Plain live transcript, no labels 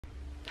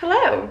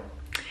Hello.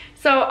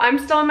 So I'm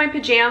still in my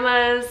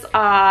pajamas.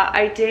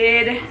 I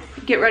did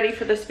get ready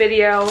for this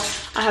video.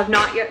 I have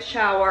not yet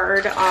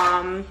showered.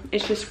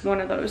 It's just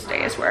one of those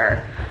days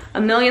where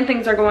a million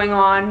things are going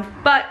on,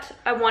 but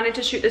I wanted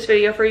to shoot this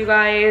video for you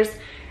guys.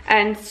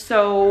 And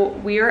so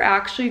we are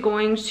actually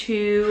going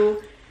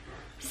to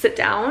sit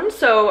down.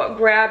 So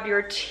grab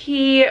your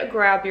tea,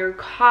 grab your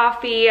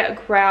coffee,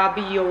 grab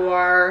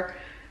your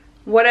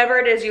whatever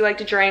it is you like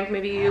to drink.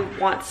 Maybe you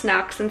want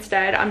snacks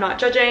instead. I'm not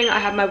judging. I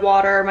have my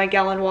water, my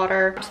gallon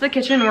water. To the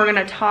kitchen, we're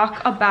gonna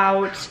talk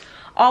about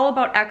all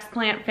about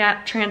explant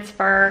fat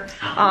transfer,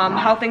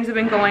 how things have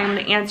been going. I'm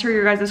gonna answer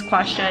your guys'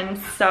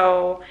 questions.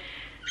 So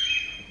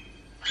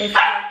if you're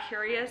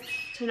curious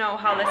to know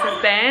how this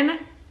has been,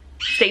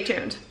 stay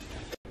tuned.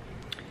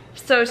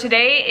 So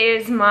today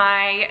is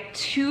my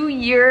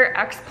 2-year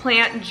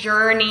explant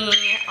journey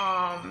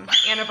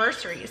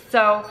anniversary.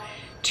 So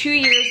 2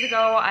 years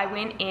ago, I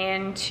went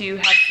in to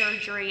have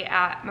surgery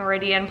at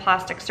Meridian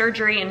Plastic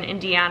Surgery in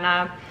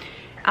Indiana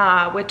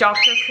with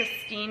Dr.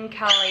 Christine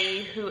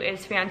Kelly, who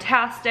is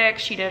fantastic.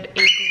 She did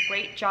a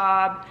great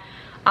job.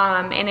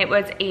 And it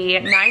was a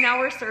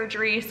 9-hour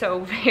surgery,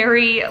 so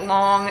very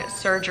long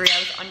surgery. I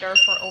was under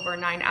for over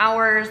 9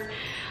 hours.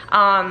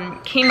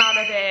 Came out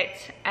of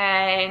it,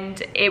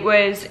 and it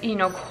was, you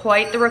know,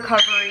 quite the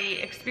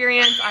recovery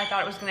experience. I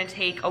thought it was gonna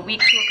take a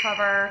week to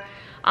recover.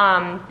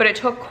 But it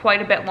took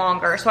quite a bit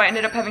longer. So I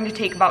ended up having to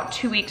take about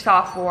 2 weeks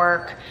off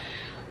work.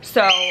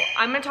 So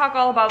I'm gonna talk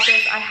all about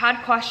this. I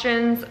had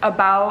questions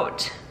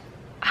about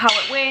how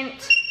it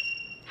went,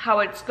 how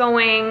it's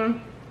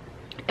going.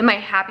 Am I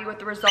happy with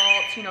the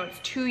results? You know, it's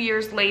 2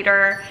 years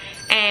later,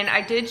 and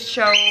I did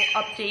show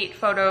update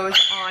photos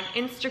on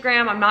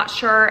Instagram. I'm not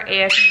sure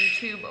if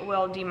YouTube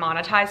will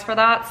demonetize for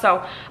that.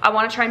 So I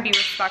wanna try and be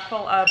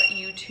respectful of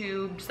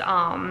YouTube's,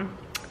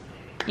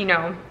 you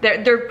know,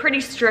 they're pretty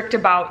strict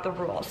about the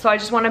rules. So I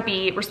just wanna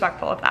be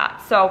respectful of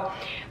that. So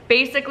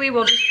basically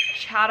we'll just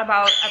chat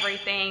about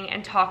everything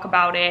and talk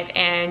about it.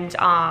 And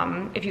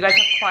if you guys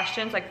have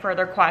questions, like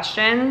further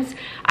questions,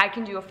 I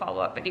can do a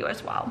follow-up video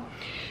as well.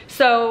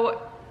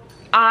 So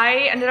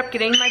I ended up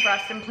getting my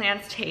breast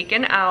implants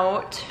taken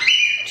out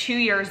 2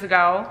 years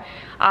ago.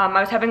 I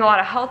was having a lot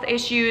of health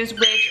issues,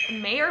 which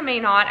may or may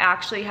not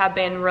actually have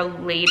been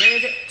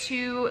related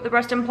to the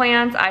breast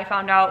implants. I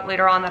found out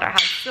later on that I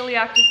had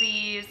celiac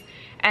disease,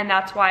 and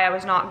that's why I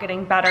was not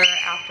getting better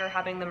after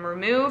having them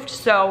removed.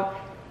 So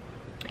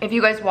if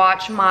you guys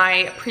watch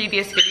my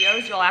previous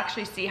videos, you'll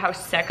actually see how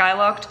sick I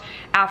looked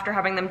after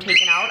having them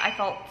taken out. I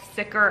felt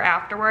sicker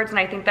afterwards, and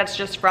I think that's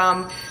just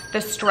from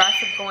the stress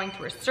of going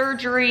through a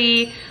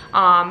surgery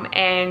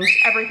and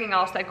everything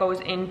else that goes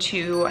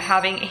into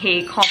having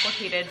a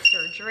complicated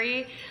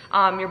surgery.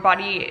 Your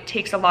body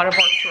takes a lot of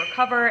work to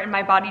recover, and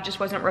my body just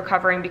wasn't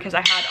recovering because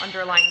I had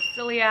underlying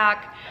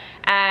celiac,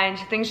 and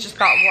things just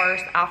got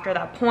worse after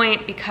that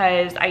point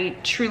because I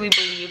truly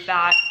believe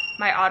that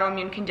my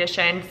autoimmune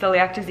condition,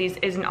 celiac disease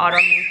is an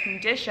autoimmune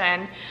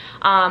condition.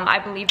 I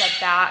believe that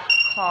that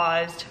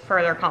caused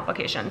further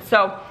complications.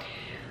 So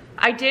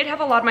I did have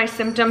a lot of my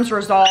symptoms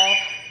resolve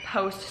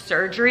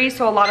post-surgery.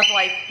 So a lot of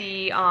like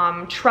the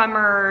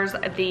tremors,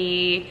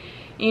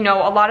 you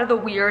know, a lot of the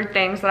weird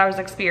things that I was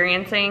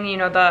experiencing, you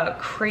know, the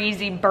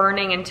crazy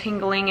burning and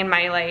tingling in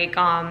my like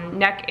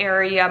neck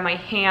area, my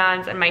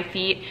hands and my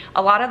feet,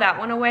 a lot of that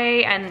went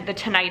away. And the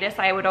tinnitus,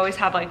 I would always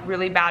have like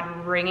really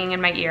bad ringing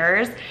in my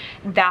ears.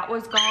 That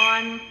was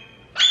gone,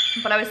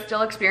 but I was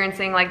still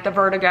experiencing like the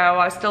vertigo.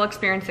 I was still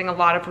experiencing a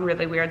lot of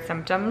really weird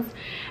symptoms.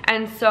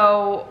 And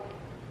so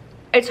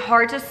it's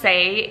hard to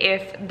say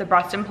if the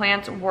breast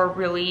implants were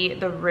really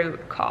the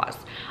root cause.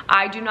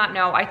 I do not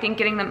know. I think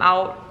getting them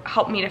out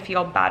helped me to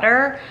feel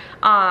better.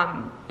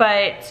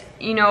 But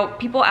you know,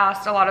 people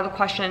asked a lot of the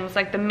questions.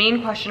 Like the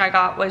main question I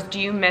got was, do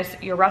you miss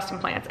your breast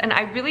implants? And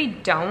I really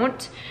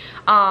don't,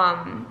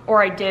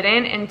 or I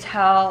didn't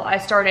until I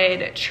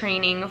started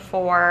training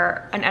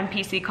for an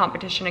NPC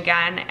competition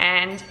again.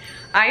 And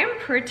I am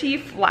pretty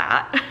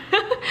flat.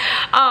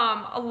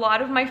 A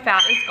lot of my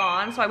fat is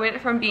gone. So I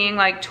went from being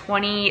like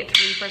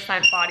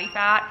 23% body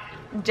fat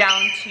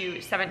down to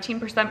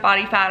 17%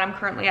 body fat. I'm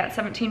currently at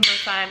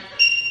 17%.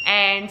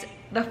 And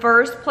the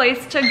first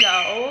place to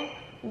go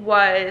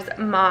was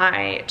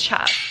my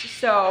chest.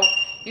 So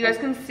you guys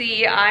can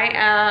see I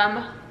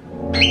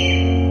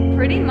am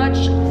pretty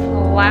much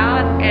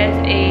flat as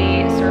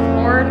a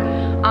surfboard.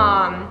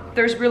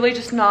 There's really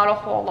just not a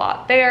whole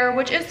lot there,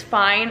 which is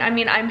fine. I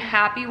mean, I'm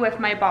happy with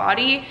my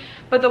body,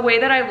 but the way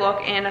that I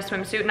look in a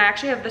swimsuit, and I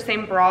actually have the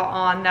same bra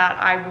on that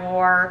I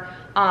wore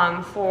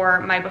for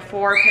my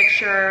before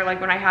picture, like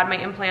when I had my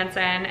implants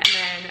in, and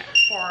then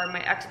for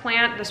my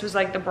explant, this was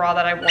like the bra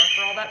that I wore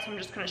for all that, so I'm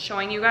just kind of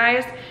showing you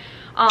guys.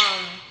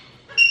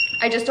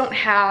 I just don't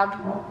have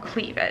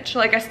cleavage.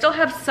 Like I still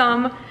have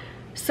some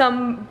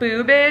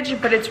boobage,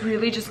 but it's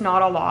really just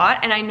not a lot.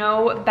 And I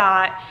know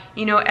that,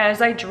 you know,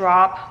 as I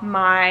drop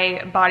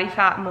my body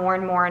fat more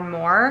and more and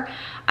more,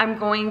 I'm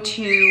going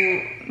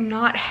to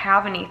not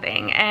have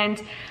anything.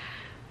 And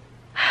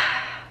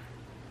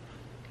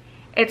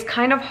it's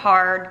kind of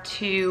hard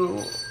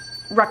to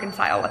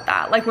reconcile with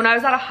that. Like when I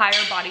was at a higher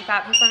body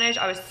fat percentage,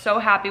 I was so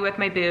happy with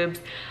my boobs.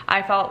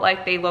 I felt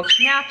like they looked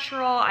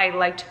natural. I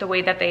liked the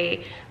way that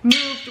they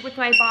moved with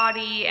my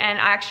body, and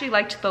I actually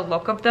liked the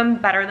look of them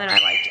better than I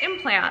liked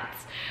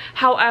implants.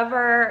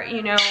 However,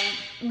 you know,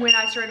 when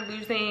I started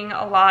losing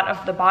a lot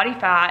of the body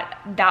fat,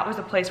 that was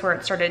a place where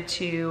it started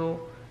to,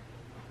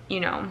 you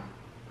know,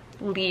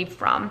 leave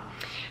from.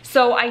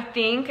 So I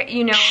think,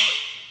 you know,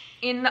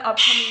 in the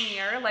upcoming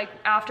year, like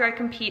after I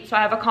compete, so I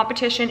have a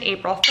competition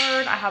April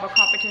 3rd, I have a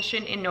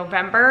competition in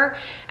November,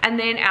 and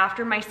then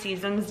after my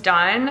season's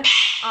done,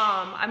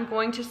 I'm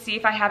going to see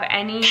if I have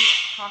any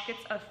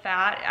pockets of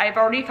fat. I've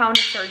already found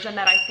a surgeon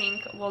that I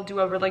think will do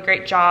a really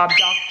great job,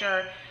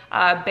 Dr.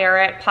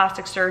 Barrett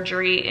Plastic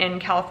Surgery in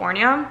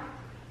California.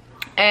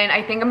 And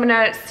I think I'm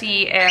gonna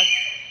see if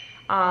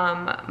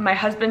my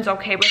husband's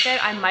okay with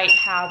it. I might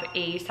have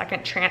a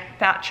second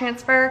fat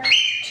transfer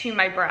to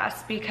my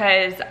breast,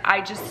 because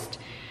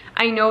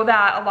I know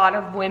that a lot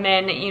of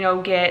women, you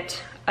know,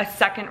 get a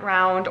second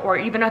round or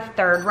even a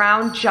third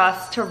round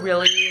just to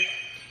really,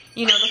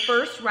 you know, the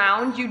first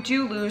round you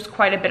do lose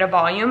quite a bit of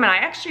volume, and I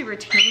actually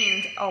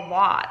retained a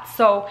lot.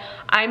 So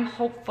I'm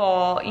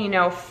hopeful, you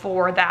know,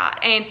 for that.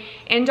 And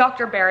in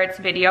Dr. Barrett's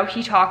video,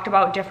 he talked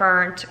about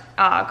different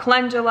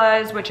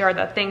calendulas, which are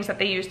the things that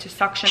they use to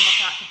suction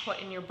the fat to put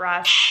in your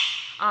breast.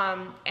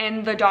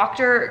 And the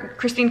doctor,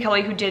 Christine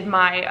Kelly, who did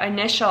my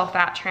initial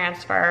fat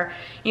transfer,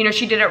 you know,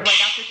 she did it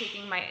right after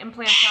taking my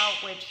implants out,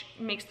 which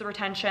makes the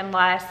retention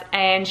less.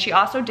 And she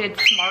also did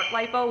smart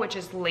lipo, which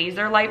is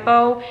laser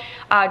lipo.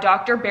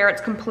 Dr. Barrett's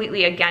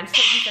completely against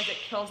it. He says it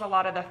kills a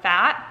lot of the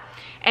fat.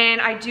 And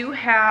I do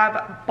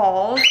have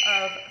balls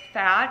of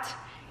fat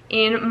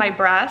in my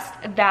breast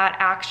that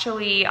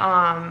actually,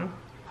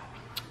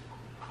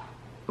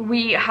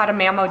 we had a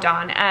mammo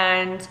done,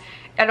 and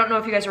I don't know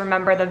if you guys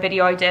remember the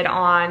video I did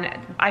on,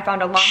 I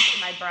found a lump in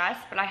my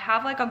breast, but I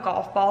have like a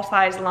golf ball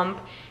size lump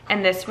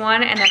in this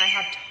one, and then I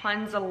have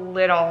tons of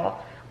little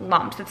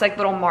lumps. It's like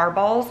little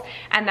marbles,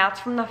 and that's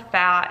from the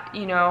fat,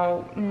 you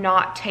know,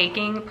 not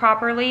taking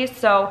properly.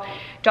 So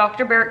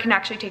Dr. Barrett can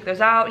actually take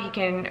those out. He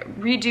can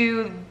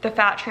redo the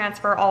fat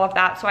transfer, all of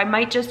that. So I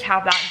might just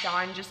have that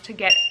done just to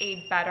get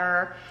a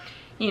better,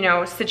 you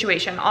know,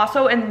 situation.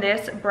 Also in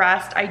this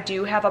breast, I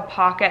do have a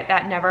pocket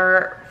that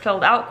never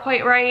filled out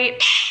quite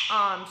right.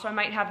 So I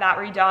might have that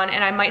redone,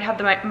 and I might have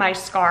my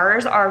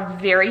scars are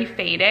very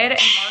faded, and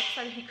Mark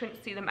said he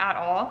couldn't see them at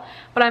all,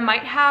 but I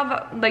might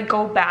have like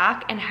go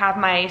back and have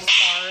my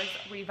scars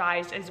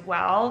revised as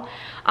well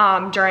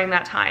during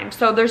that time.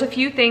 So there's a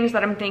few things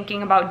that I'm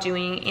thinking about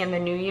doing in the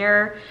new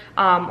year,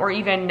 or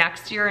even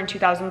next year in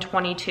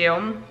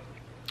 2022,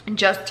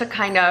 just to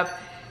kind of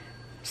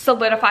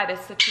solidify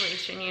this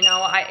situation. You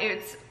know,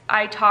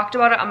 I talked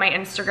about it on my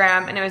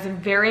Instagram, and it was a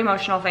very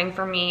emotional thing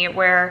for me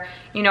where,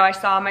 you know, I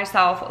saw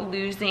myself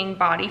losing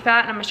body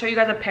fat, and I'm gonna show you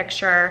guys a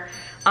picture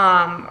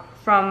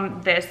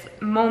from this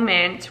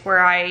moment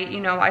where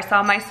I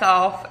saw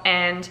myself.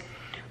 And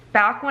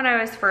back when I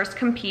was first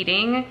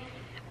competing,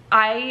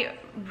 I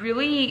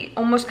really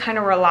almost kind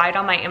of relied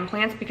on my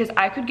implants because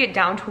I could get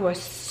down to a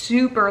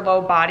super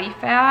low body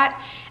fat.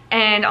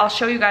 And I'll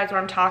show you guys what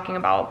I'm talking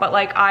about, but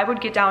like I would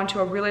get down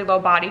to a really low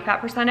body fat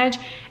percentage,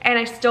 and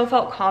I still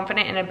felt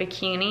confident in a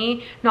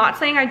bikini. Not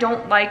saying I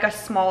don't like a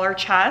smaller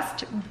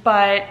chest,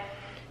 but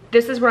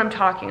this is what I'm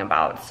talking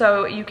about.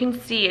 So you can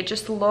see it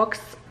just looks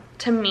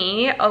to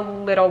me a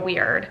little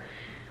weird.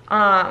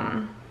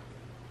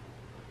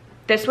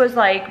 This was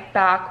like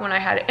back when I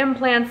had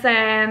implants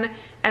in,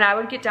 and I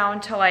would get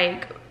down to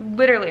like,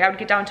 literally I would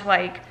get down to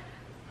like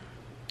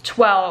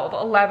 12,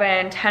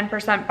 11,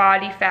 10%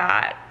 body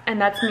fat. And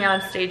that's me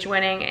on stage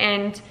winning,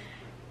 and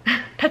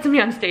that's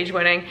me on stage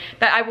winning.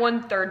 That I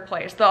won 3rd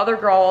place. The other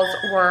girls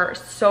were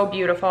so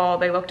beautiful.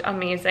 They looked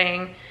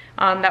amazing.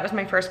 That was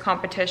my first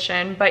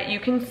competition, but you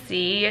can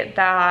see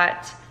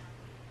that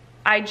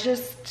I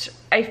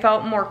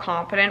felt more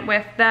confident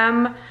with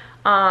them,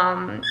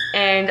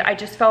 and I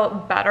just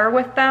felt better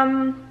with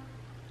them,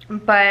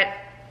 but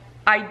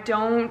I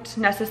don't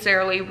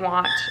necessarily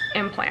want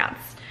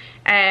implants.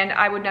 And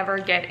I would never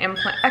get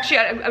implants. Actually,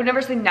 I would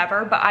never say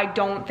never, but I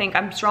don't think,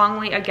 I'm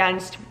strongly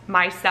against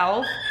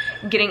myself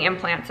getting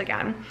implants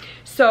again.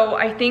 So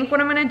I think what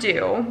I'm gonna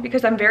do,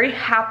 because I'm very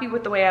happy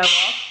with the way I look,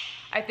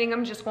 I think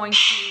I'm just going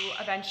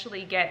to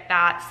eventually get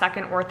that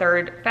 2nd or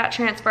 3rd fat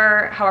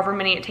transfer, however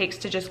many it takes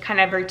to just kind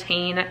of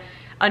retain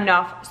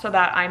enough so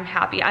that I'm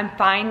happy. I'm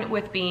fine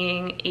with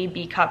being a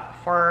B cup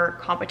for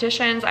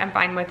competitions. I'm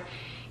fine with,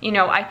 you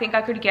know, I think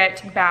I could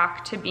get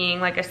back to being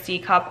like a C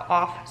cup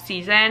off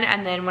season,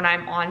 and then when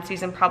I'm on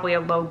season, probably a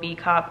low B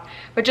cup,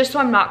 but just so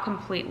I'm not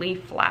completely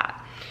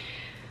flat.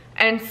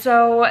 And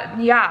so,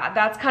 yeah,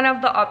 that's kind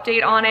of the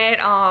update on it.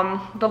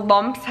 The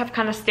lumps have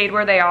kind of stayed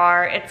where they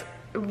are. It's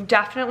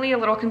definitely a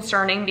little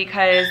concerning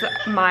because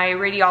my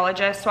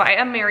radiologist, so I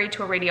am married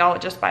to a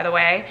radiologist, by the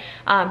way.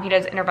 He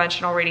does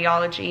interventional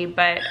radiology,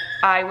 but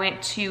I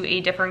went to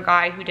a different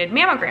guy who did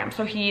mammograms.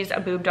 So he's a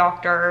boob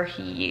doctor.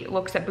 He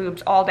looks at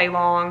boobs all day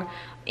long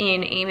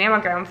in a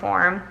mammogram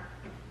form.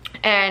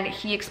 and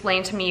he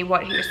explained to me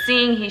what he was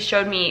seeing. He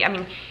showed me, I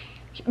mean,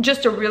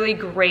 just a really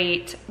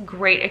great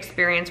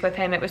experience with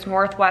him. It was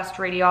Northwest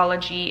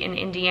Radiology in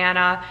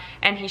Indiana,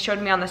 and he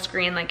showed me on the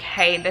screen like,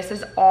 hey, this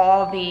is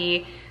all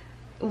the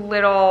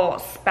little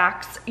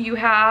specks you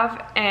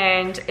have,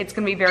 and it's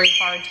gonna be very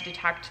hard to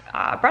detect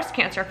breast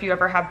cancer if you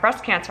ever have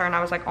breast cancer. And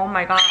I was like, oh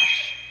my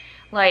gosh,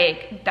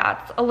 like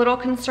that's a little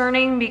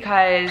concerning,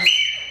 because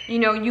you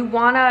know, you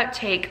wanna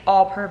take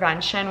all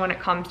prevention when it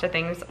comes to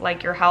things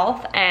like your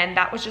health, and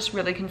that was just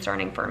really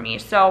concerning for me.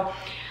 So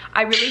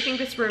I really think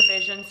this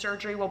revision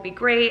surgery will be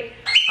great.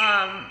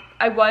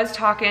 I was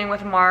talking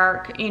with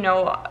Mark, you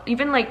know,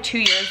 even like 2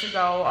 years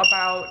ago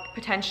about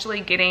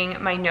potentially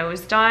getting my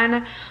nose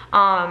done.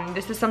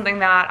 This is something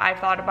that I've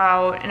thought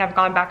about and I've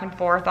gone back and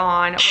forth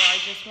on, where I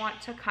just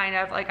want to kind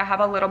of like, I have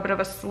a little bit of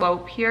a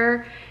slope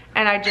here,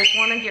 and I just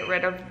want to get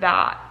rid of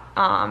that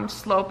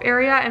slope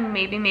area and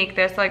maybe make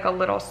this like a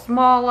little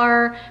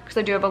smaller, because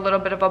I do have a little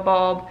bit of a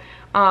bulb.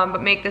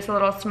 But make this a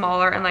little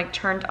smaller and like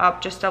turned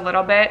up just a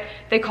little bit.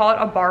 They call it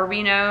a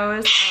Barbie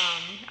nose.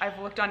 I've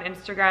looked on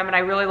Instagram and I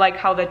really like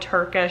how the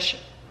Turkish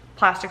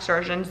plastic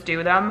surgeons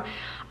do them.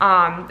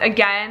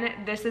 Again,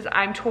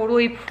 I'm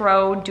totally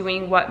pro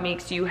doing what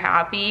makes you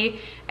happy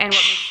and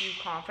what makes you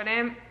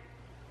confident.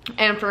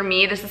 And for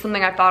me, this is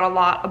something I've thought a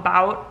lot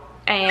about,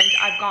 and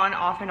I've gone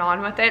off and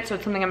on with it. So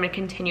it's something I'm gonna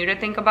continue to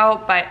think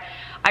about, but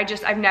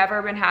I've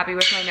never been happy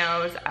with my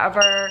nose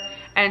ever.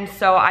 And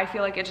so I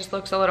feel like it just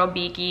looks a little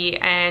beaky,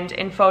 and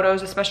in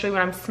photos, especially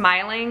when I'm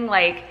smiling,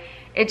 like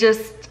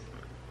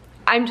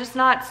I'm just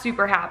not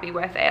super happy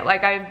with it.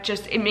 Like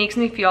it makes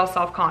me feel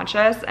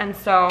self-conscious. And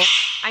so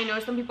I know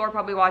some people are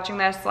probably watching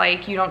this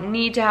like, you don't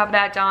need to have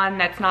that done.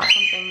 That's not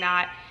something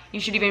that you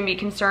should even be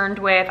concerned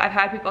with. I've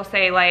had people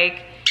say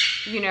like,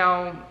 you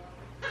know,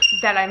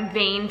 that I'm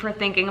vain for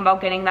thinking about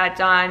getting that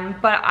done,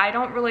 but I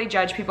don't really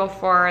judge people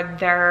for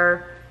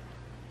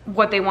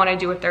what they want to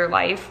do with their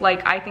life.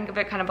 Like, I think of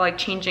it kind of like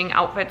changing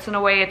outfits in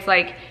a way. It's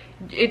like,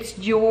 it's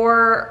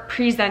your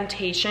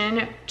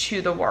presentation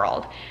to the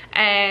world.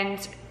 And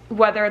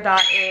whether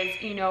that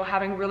is, you know,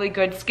 having really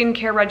good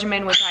skincare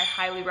regimen, which I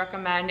highly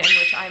recommend and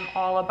which I'm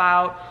all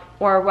about,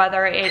 or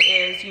whether it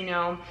is, you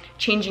know,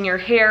 changing your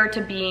hair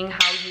to being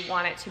how you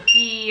want it to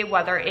be,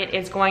 whether it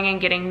is going and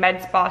getting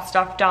med spa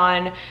stuff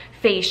done,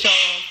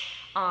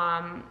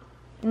 facials,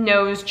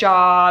 nose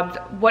jobs,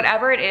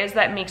 whatever it is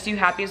that makes you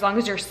happy, as long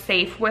as you're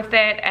safe with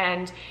it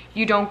and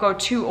you don't go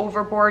too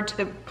overboard to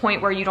the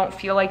point where you don't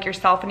feel like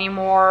yourself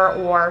anymore,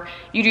 or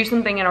you do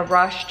something in a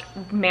rushed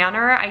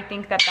manner, I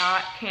think that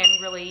can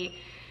really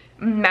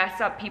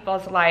mess up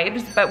people's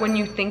lives. But when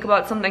you think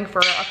about something for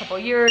a couple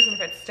years, and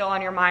if it's still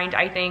on your mind,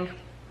 I think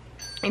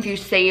if you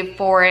save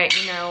for it,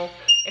 you know,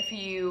 if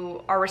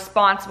you are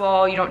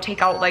responsible, you don't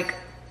take out like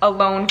a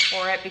loan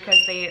for it, because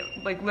they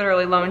like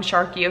literally loan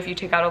shark you if you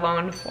take out a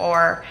loan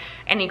for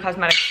any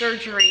cosmetic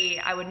surgery.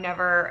 I would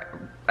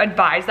never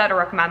advise that or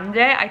recommend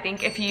it. I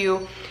think if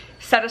you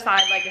set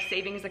aside like a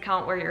savings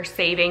account where you're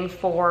saving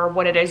for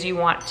what it is you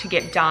want to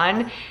get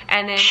done,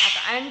 and then at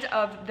the end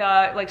of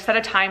like set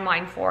a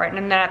timeline for it, and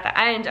then at the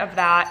end of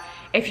that,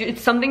 if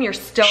it's something you're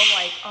still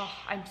like, oh,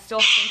 I'm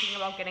still thinking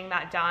about getting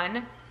that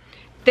done,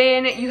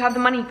 then you have the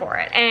money for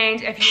it.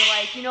 And if you're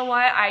like, you know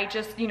what, I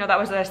just, you know, that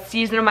was a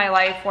season of my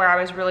life where I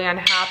was really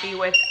unhappy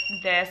with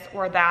this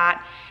or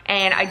that,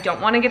 and I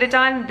don't want to get it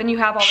done, then you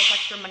have all this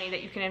extra money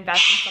that you can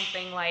invest in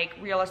something like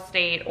real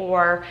estate,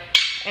 or,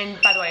 and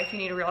by the way, if you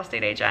need a real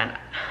estate agent,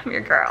 I'm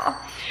your girl.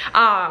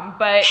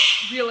 But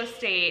real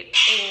estate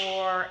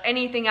or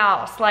anything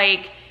else,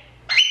 like,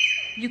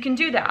 you can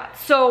do that.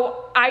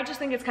 So I just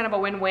think it's kind of a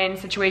win-win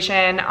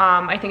situation.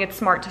 I think it's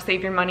smart to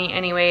save your money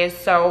anyways,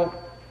 so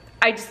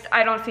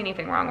I don't see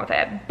anything wrong with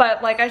it.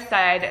 But like I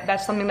said,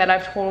 that's something that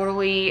I've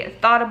totally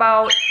thought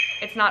about.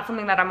 It's not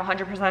something that I'm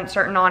 100%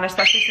 certain on,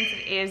 especially since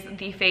it is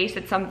the face.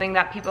 It's something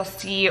that people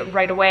see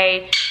right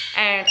away.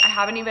 And I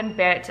haven't even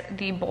bit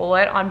the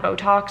bullet on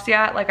Botox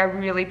yet. Like, I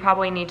really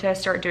probably need to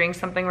start doing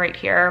something right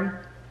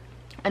here,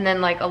 and then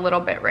like a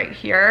little bit right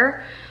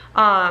here.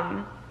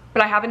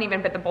 But I haven't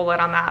even bit the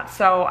bullet on that,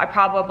 so I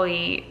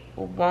probably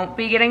won't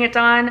be getting it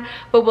done,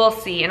 but we'll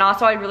see. And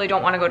also, I really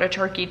don't want to go to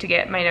Turkey to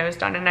get my nose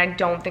done, and I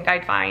don't think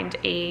I'd find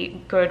a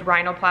good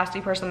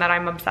rhinoplasty person that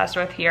I'm obsessed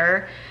with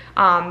here.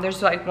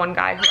 There's like one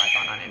guy who I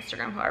found on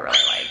Instagram who I really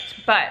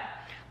liked. But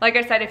like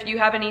I said, if you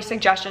have any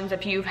suggestions,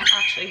 if you've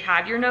actually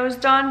had your nose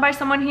done by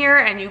someone here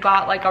and you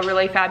got like a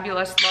really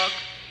fabulous look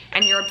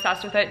and you're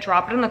obsessed with it,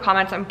 drop it in the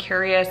comments. I'm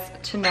curious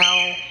to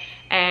know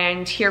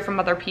and hear from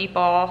other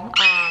people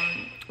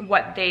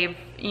what they've,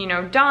 you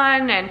know,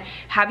 done. And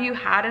have you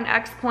had an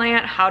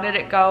explant? How did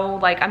it go?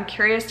 Like, I'm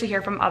curious to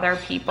hear from other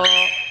people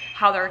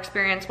how their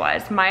experience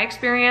was. My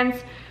experience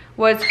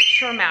was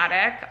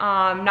traumatic,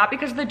 not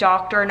because of the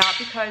doctor, not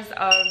because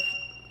of,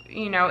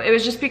 you know, it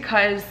was just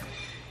because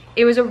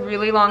it was a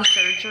really long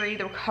surgery.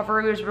 The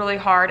recovery was really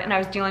hard, and I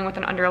was dealing with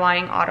an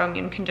underlying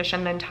autoimmune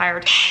condition the entire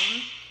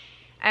time.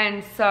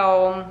 And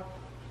so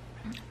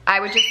I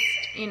would just,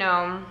 you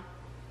know,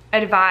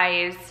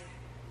 advise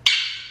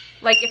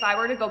like if I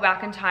were to go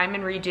back in time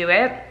and redo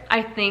it,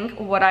 I think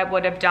what I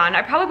would have done,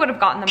 I probably would have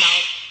gotten them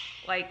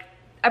out, like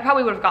I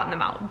probably would have gotten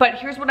them out. But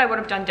here's what I would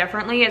have done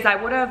differently is I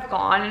would have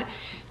gone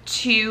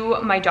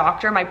to my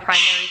doctor, my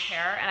primary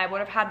care, and I would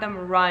have had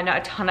them run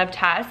a ton of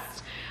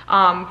tests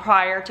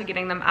prior to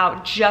getting them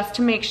out, just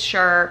to make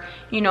sure,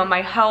 you know,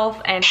 my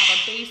health and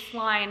have a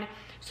baseline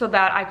so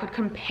that I could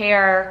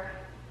compare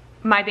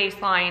my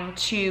baseline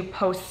to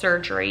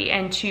post-surgery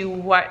and to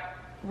what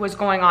was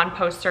going on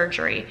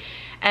post-surgery.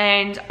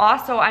 And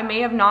also, I may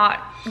have not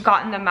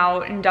gotten them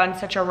out and done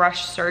such a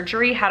rush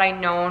surgery had I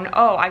known,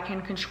 oh, I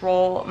can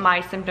control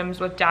my symptoms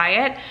with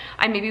diet.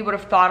 I maybe would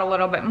have thought a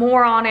little bit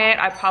more on it.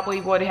 I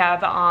probably would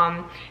have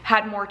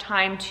had more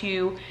time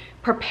to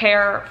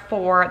prepare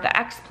for the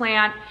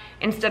explant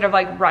instead of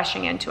like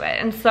rushing into it.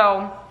 And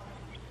so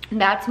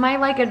that's my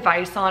like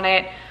advice on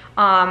it.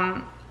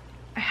 I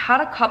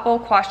had a couple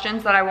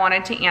questions that I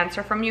wanted to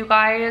answer from you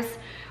guys.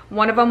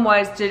 One of them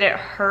was, did it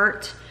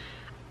hurt?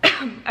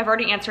 I've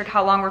already answered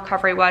how long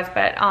recovery was,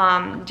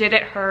 but did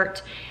it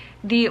hurt?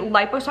 The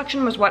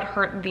liposuction was what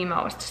hurt the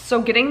most.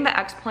 So getting the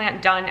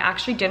explant done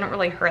actually didn't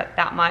really hurt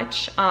that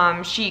much.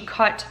 She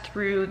cut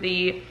through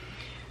the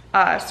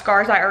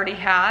scars I already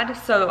had.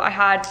 So I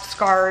had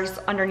scars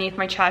underneath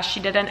my chest.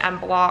 She did an M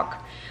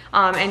block,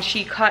 and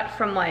she cut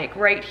from like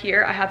right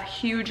here. I have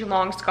huge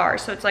long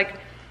scars. So it's like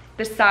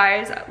the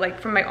size, like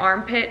from my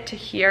armpit to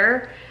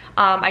here.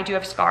 I do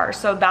have scars,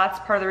 so that's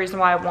part of the reason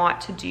why I want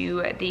to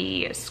do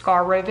the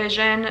scar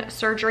revision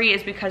surgery,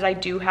 is because I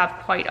do have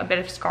quite a bit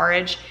of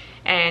scarage,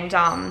 and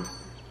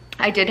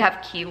I did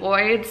have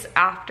keloids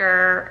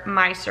after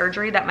my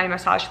surgery that my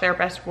massage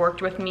therapist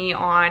worked with me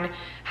on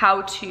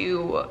how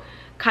to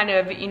kind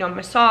of, you know,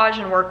 massage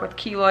and work with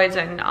keloids,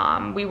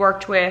 and we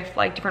worked with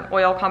like different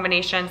oil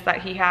combinations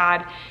that he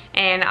had,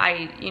 and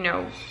I, you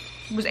know,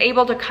 was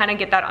able to kind of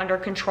get that under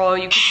control.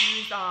 You could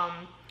use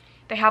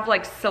they have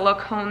like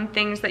silicone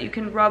things that you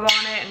can rub on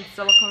it, and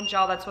silicone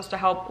gel that's supposed to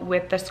help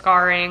with the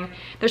scarring.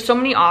 There's so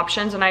many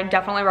options, and I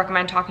definitely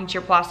recommend talking to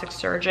your plastic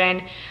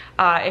surgeon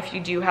if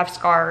you do have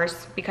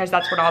scars, because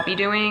that's what I'll be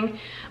doing.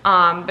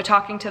 But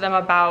talking to them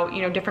about,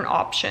 you know, different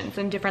options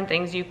and different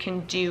things you can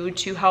do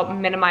to help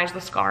minimize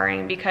the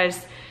scarring,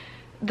 because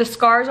the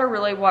scars are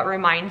really what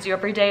reminds you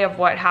every day of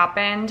what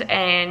happened,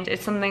 and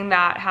it's something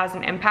that has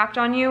an impact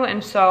on you.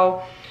 And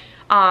so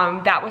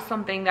that was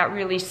something that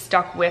really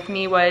stuck with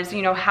me, was,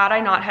 you know, had I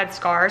not had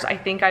scars, I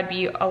think I'd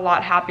be a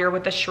lot happier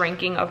with the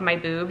shrinking of my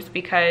boobs,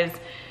 because,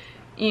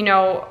 you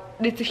know,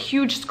 it's a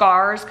huge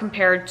scars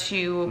compared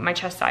to my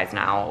chest size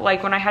now.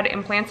 Like when I had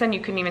implants in,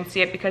 you couldn't even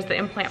see it because the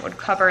implant would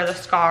cover the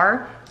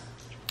scar.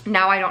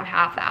 Now I don't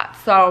have that.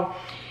 So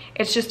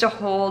it's just a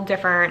whole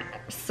different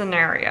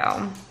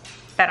scenario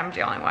that I'm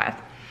dealing with.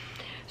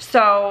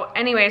 So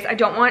anyways, I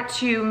don't want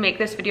to make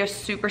this video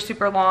super,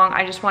 super long.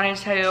 I just wanted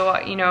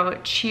to, you know,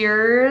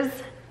 cheers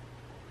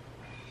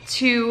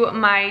to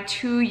my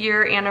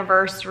 2-year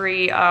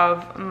anniversary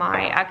of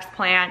my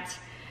explant.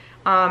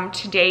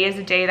 Today is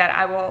a day that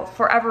I will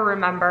forever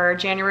remember,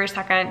 January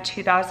 2nd,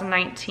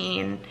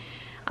 2019.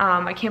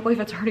 I can't believe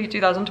it's already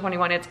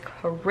 2021. It's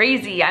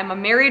crazy. I'm a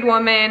married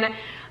woman.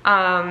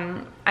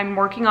 I'm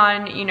working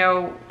on, you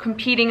know,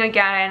 competing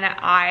again.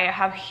 I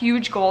have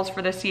huge goals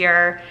for this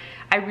year.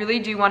 I really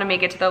do want to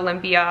make it to the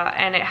Olympia,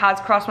 and it has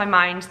crossed my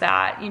mind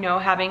that, you know,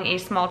 having a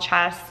small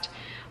chest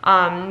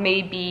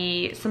may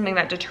be something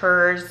that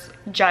deters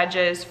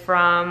judges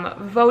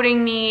from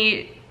voting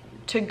me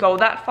to go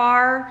that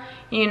far.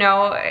 You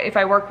know, if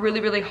I work really,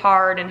 really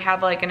hard and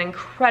have like an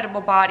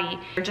incredible body,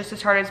 just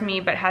as hard as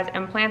me, but has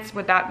implants,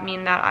 would that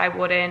mean that I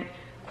wouldn't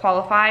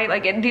qualify?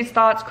 Like, these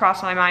thoughts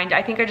cross my mind.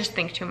 I think I just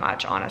think too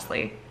much,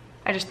 honestly.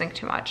 I just think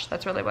too much.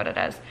 That's really what it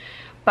is.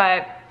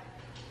 But,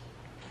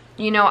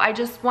 you know, I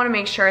just want to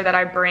make sure that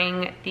I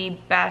bring the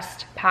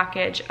best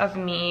package of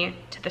me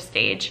to the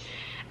stage.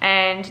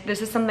 And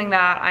this is something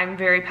that I'm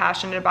very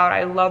passionate about.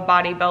 I love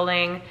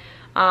bodybuilding.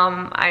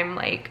 I'm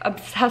like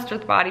obsessed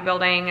with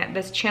bodybuilding.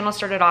 This channel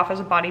started off as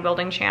a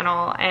bodybuilding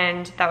channel,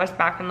 and that was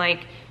back in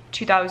like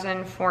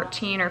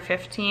 2014 or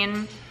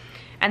 15.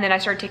 And then I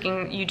started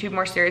taking YouTube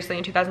more seriously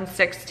in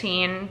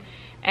 2016.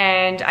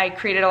 And I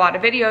created a lot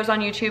of videos on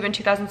YouTube in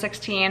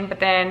 2016, but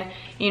then,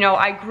 you know,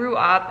 I grew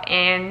up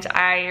and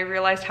I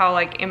realized how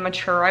like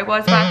immature I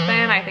was back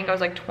then. I think I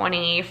was like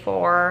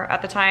 24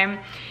 at the time.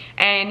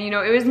 And, you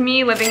know, it was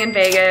me living in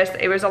Vegas.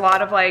 It was a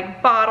lot of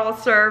like bottle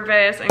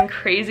service and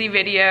crazy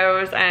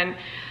videos, and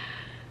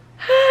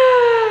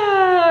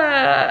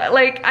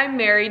like, I'm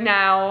married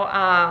now.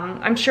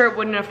 I'm sure it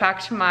wouldn't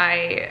affect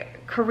my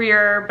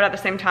career, but at the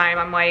same time,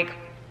 I'm like,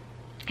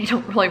 I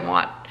don't really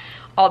want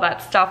all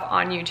that stuff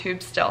on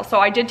YouTube still. So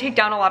I did take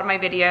down a lot of my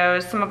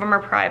videos. Some of them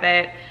are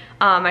private.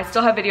 I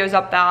still have videos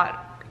up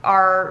that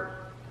are,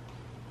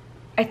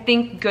 I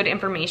think, good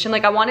information.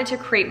 Like, I wanted to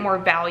create more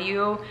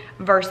value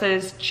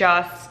versus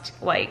just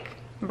like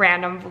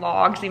random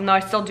vlogs. Even though I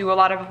still do a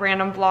lot of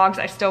random vlogs,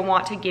 I still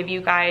want to give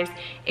you guys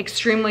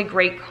extremely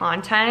great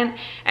content.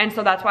 And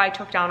so that's why I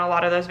took down a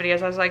lot of those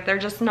videos. I was like, they're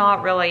just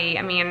not really,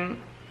 I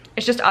mean,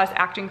 it's just us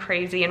acting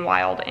crazy and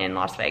wild in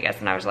Las Vegas.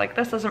 And I was like,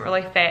 this doesn't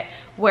really fit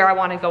where I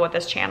want to go with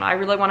this channel. I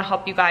really want to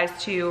help you guys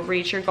to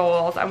reach your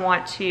goals. I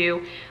want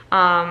to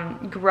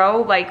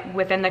grow like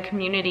within the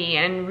community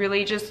and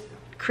really just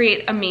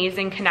create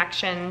amazing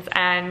connections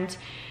and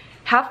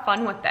have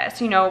fun with this,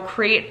 you know,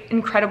 create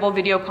incredible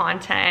video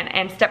content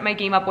and step my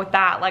game up with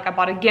that. Like I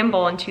bought a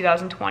gimbal in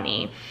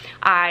 2020.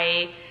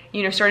 I,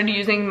 you know, started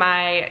using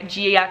my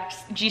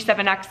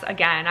G7X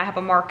again. I have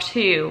a Mark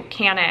II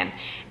Canon,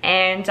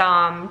 and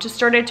just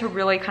started to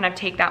really kind of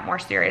take that more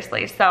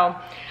seriously. So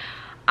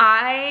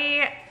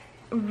I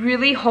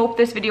really hope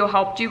this video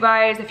helped you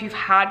guys. If you've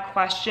had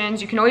questions,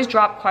 you can always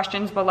drop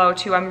questions below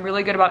too. I'm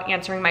really good about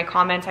answering my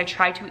comments. I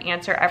try to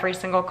answer every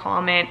single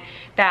comment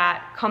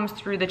that comes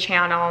through the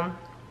channel,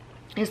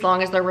 as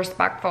long as they're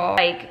respectful,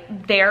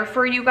 like there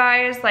for you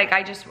guys. Like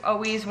I just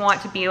always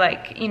want to be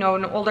like, you know,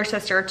 an older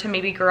sister to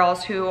maybe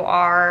girls who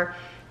are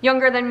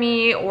younger than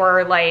me,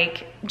 or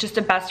like just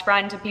a best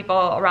friend to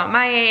people around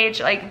my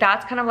age. Like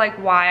that's kind of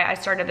like why I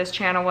started this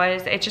channel.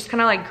 Was it's just kind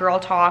of like girl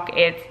talk.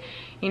 It's,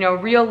 you know,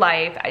 real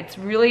life. It's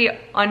really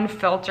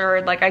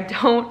unfiltered. Like I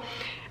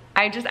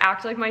just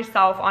act like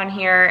myself on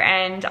here,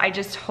 and I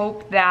just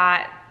hope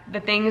that the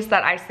things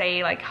that I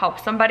say like help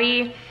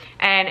somebody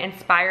and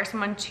inspire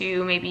someone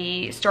to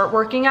maybe start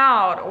working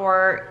out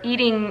or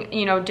eating,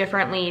 you know,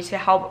 differently to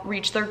help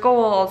reach their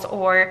goals,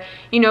 or,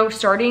 you know,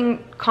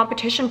 starting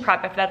competition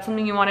prep if that's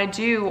something you want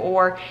to do,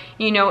 or,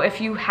 you know,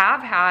 if you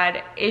have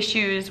had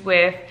issues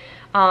with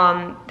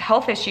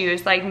health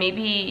issues, like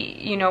maybe,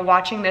 you know,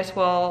 watching this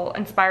will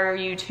inspire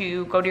you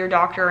to go to your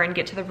doctor and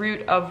get to the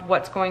root of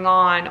what's going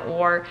on.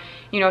 Or,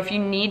 you know, if you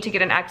need to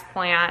get an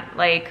explant,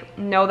 like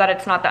know that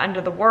it's not the end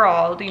of the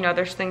world. You know,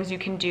 there's things you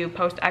can do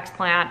post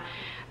explant.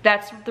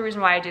 That's the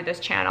reason why I do this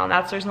channel, and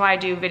that's the reason why I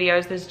do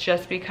videos, is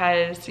just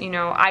because, you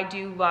know, I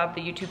do love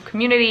the YouTube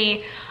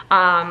community.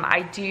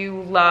 I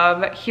do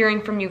love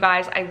hearing from you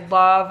guys. I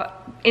love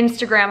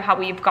Instagram, how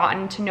we've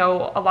gotten to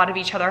know a lot of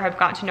each other, have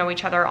gotten to know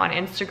each other on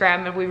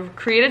Instagram, and we've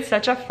created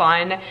such a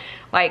fun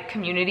like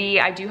community.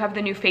 I do have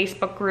the new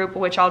Facebook group,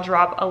 which I'll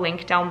drop a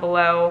link down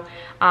below.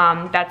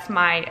 That's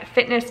my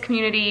fitness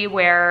community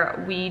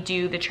where we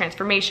do the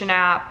transformation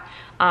app,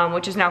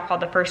 which is now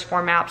called the First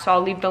Form app. So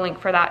I'll leave the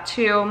link for that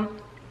too.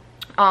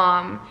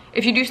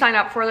 If you do sign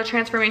up for the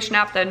transformation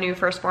app, the new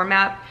First Form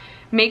app,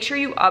 make sure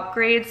you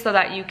upgrade so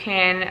that you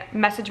can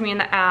message me in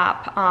the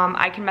app.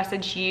 I can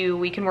message you.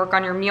 We can work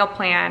on your meal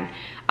plan.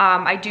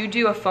 I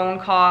do a phone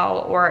call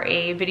or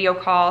a video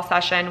call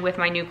session with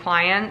my new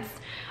clients,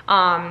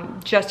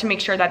 just to make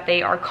sure that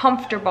they are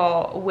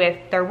comfortable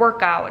with their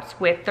workouts,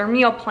 with their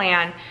meal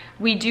plan.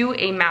 We do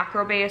a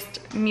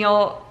macro-based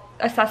meal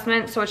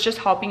assessment, so it's just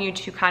helping you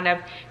to kind of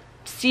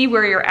see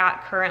where you're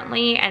at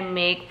currently and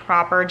make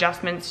proper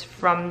adjustments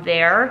from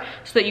there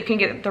so that you can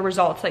get the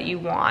results that you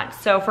want.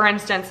 So for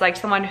instance, like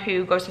someone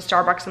who goes to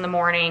Starbucks in the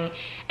morning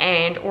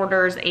and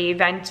orders a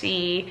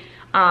venti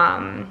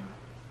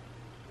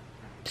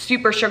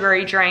super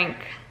sugary drink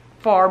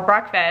for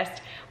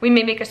breakfast, we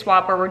may make a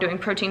swap where we're doing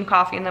protein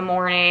coffee in the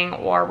morning,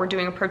 or we're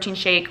doing a protein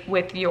shake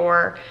with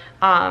your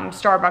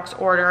Starbucks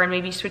order, and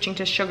maybe switching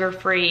to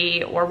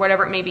sugar-free or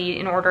whatever it may be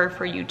in order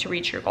for you to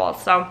reach your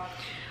goals. So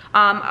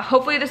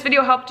hopefully this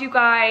video helped you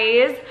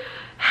guys.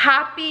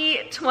 Happy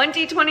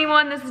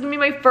 2021. This is gonna be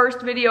my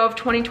first video of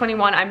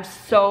 2021. I'm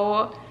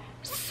so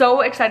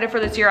excited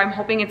for this year. I'm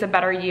hoping it's a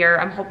better year.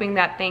 I'm hoping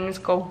that things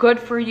go good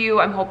for you.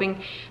 I'm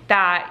hoping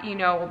that, you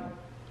know,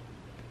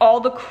 all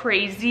the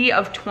crazy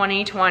of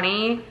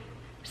 2020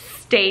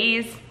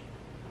 stays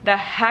the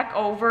heck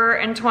over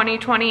in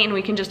 2020, and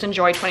we can just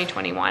enjoy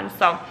 2021.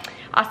 So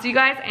I'll see you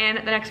guys in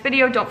the next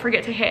video. Don't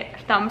forget to hit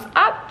thumbs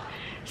up,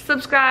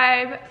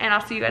 subscribe, and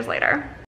I'll see you guys later.